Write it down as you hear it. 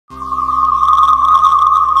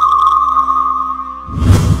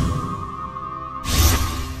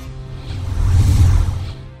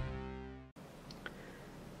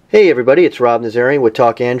Hey everybody, it's Rob Nazarian with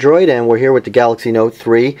Talk Android, and we're here with the Galaxy Note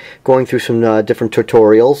 3 going through some different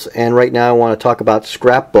tutorials. And right now I want to talk about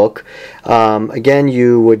Scrapbook. Again,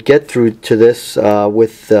 you would get through to this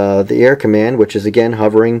with the air command, which is again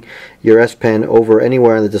hovering your S Pen over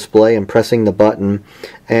anywhere on the display and pressing the button,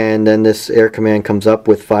 and then this air command comes up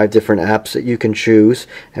with 5 different apps that you can choose,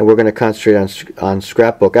 and we're going to concentrate on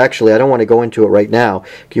Scrapbook. Actually, I don't want to go into it right now.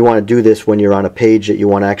 You want to do this when you're on a page that you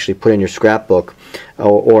want to actually put in your scrapbook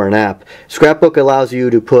or an app. Scrapbook allows you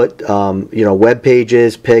to put web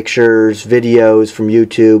pages, pictures, videos from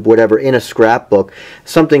YouTube, whatever, in a scrapbook,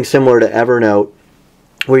 something similar to Evernote,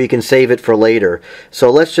 where you can save it for later.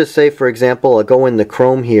 So let's just say, for example, I'll go in the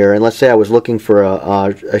Chrome here, and let's say I was looking for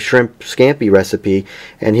a shrimp scampi recipe,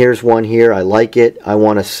 and here's one here. I like it. I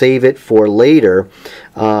want to save it for later.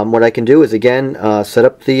 What I can do is, again, set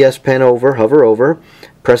up the S Pen over, hover over,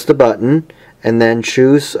 press the button, and then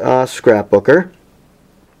choose Scrapbooker.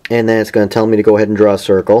 And then it's going to tell me to go ahead and draw a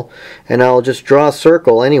circle. And I'll just draw a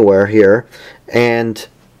circle anywhere here, and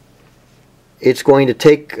it's going to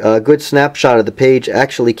take a good snapshot of the page,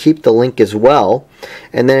 actually keep the link as well,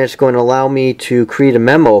 and then it's going to allow me to create a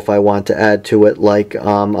memo if I want to add to it, like,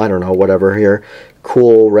 I don't know, whatever here,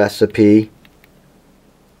 cool recipe.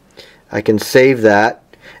 I can save that,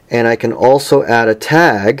 and I can also add a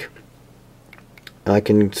tag. I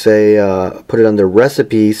can say put it under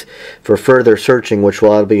recipes for further searching, which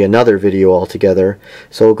will be another video altogether.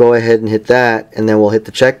 So we'll go ahead and hit that, and then we'll hit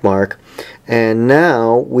the check mark, and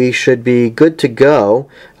now we should be good to go.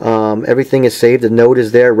 Everything is saved. The note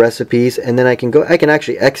is there, recipes, and then I can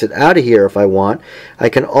actually exit out of here if I want. I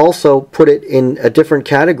can also put it in a different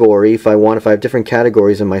category if I want, if I have different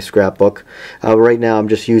categories in my scrapbook. Right now I'm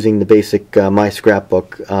just using the basic my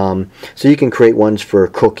scrapbook, so you can create ones for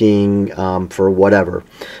cooking, for whatever,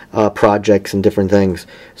 projects and different things.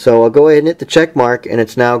 So I'll go ahead and hit the check mark, and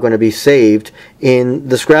it's now going to be saved in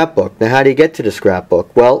the scrapbook. Now, how do you get to the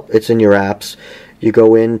scrapbook? Well, it's in your apps. You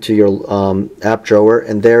go into your app drawer,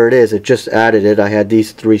 and there it is. It just added it. I had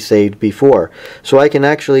these 3 saved before. So I can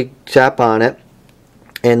actually tap on it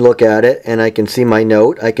and look at it, and I can see my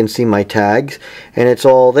note, I can see my tags, and it's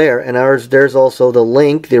all there. And there's also the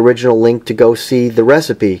link, the original link to go see the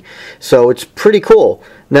recipe. So it's pretty cool.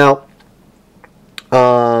 Now,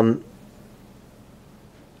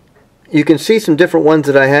 you can see some different ones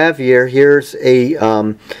that I have here. Here's a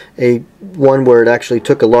one where it actually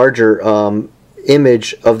took a larger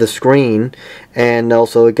image of the screen, and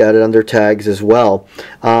also it got it under tags as well.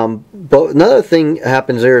 But another thing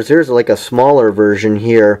happens there is there's like a smaller version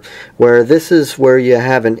here, where this is where you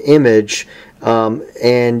have an image,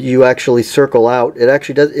 and you actually circle out. It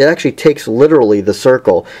actually takes literally the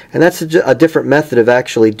circle, and that's a different method of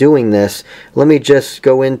actually doing this. Let me just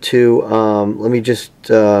go into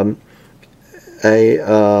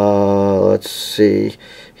let's see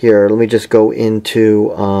here. Let me just go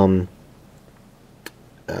into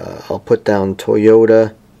I'll put down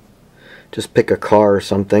Toyota. Just pick a car or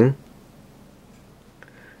something.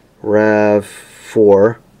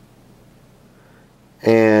 RAV4,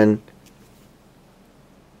 and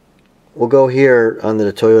we'll go here on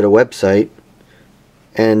the Toyota website,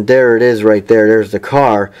 and there it is right there. There's the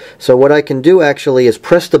car. So what I can do actually is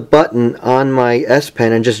press the button on my S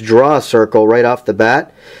Pen and just draw a circle right off the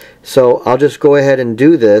bat. So I'll just go ahead and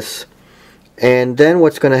do this, and then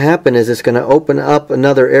what's going to happen is it's going to open up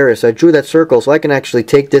another area. So I drew that circle, so I can actually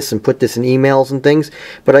take this and put this in emails and things,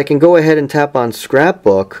 but I can go ahead and tap on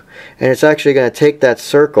Scrapbook, and it's actually going to take that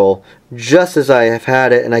circle just as I have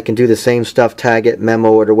had it, and I can do the same stuff, tag it,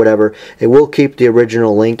 memo it, or whatever. It will keep the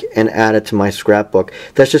original link and add it to my scrapbook.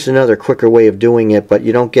 That's just another quicker way of doing it, but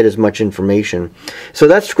you don't get as much information. So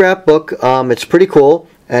that's Scrapbook. It's pretty cool,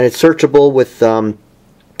 and it's searchable with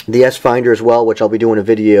the S Finder as well, which I'll be doing a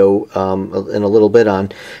video in a little bit on.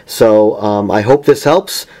 So I hope this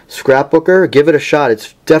helps. Scrapbooker, give it a shot.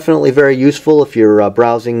 It's definitely very useful if you're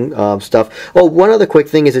browsing stuff. Oh, one other quick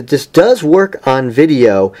thing is this does work on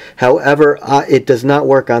video. However, it does not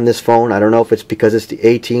work on this phone. I don't know if it's because it's the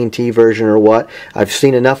AT&T version or what. I've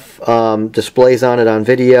seen enough displays on it on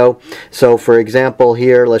video. So for example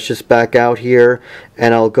here, let's just back out here,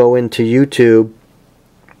 and I'll go into YouTube.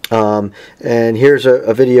 And here's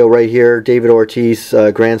a video right here, David Ortiz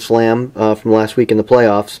Grand Slam from last week in the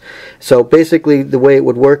playoffs. So basically the way it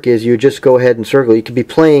would work is you just go ahead and circle. You could be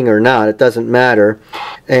playing or not, it doesn't matter.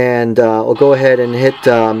 And I'll go ahead and hit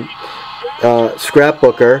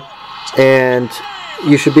Scrapbooker, and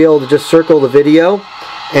you should be able to just circle the video,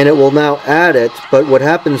 and it will now add it. But what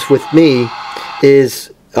happens with me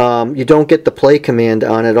is you don't get the play command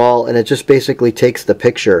on at all, and it just basically takes the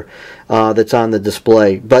picture that's on the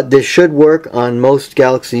display. But this should work on most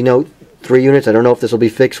Galaxy Note 3 units. I don't know if this will be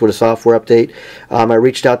fixed with a software update. I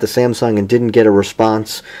reached out to Samsung and didn't get a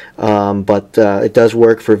response, but it does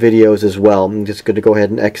work for videos as well. I'm just going to go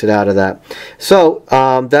ahead and exit out of that. So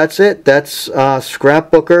that's it. That's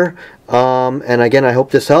Scrapbooker. And again, I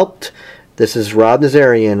hope this helped. This is Rob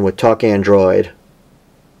Nazarian with Talk Android.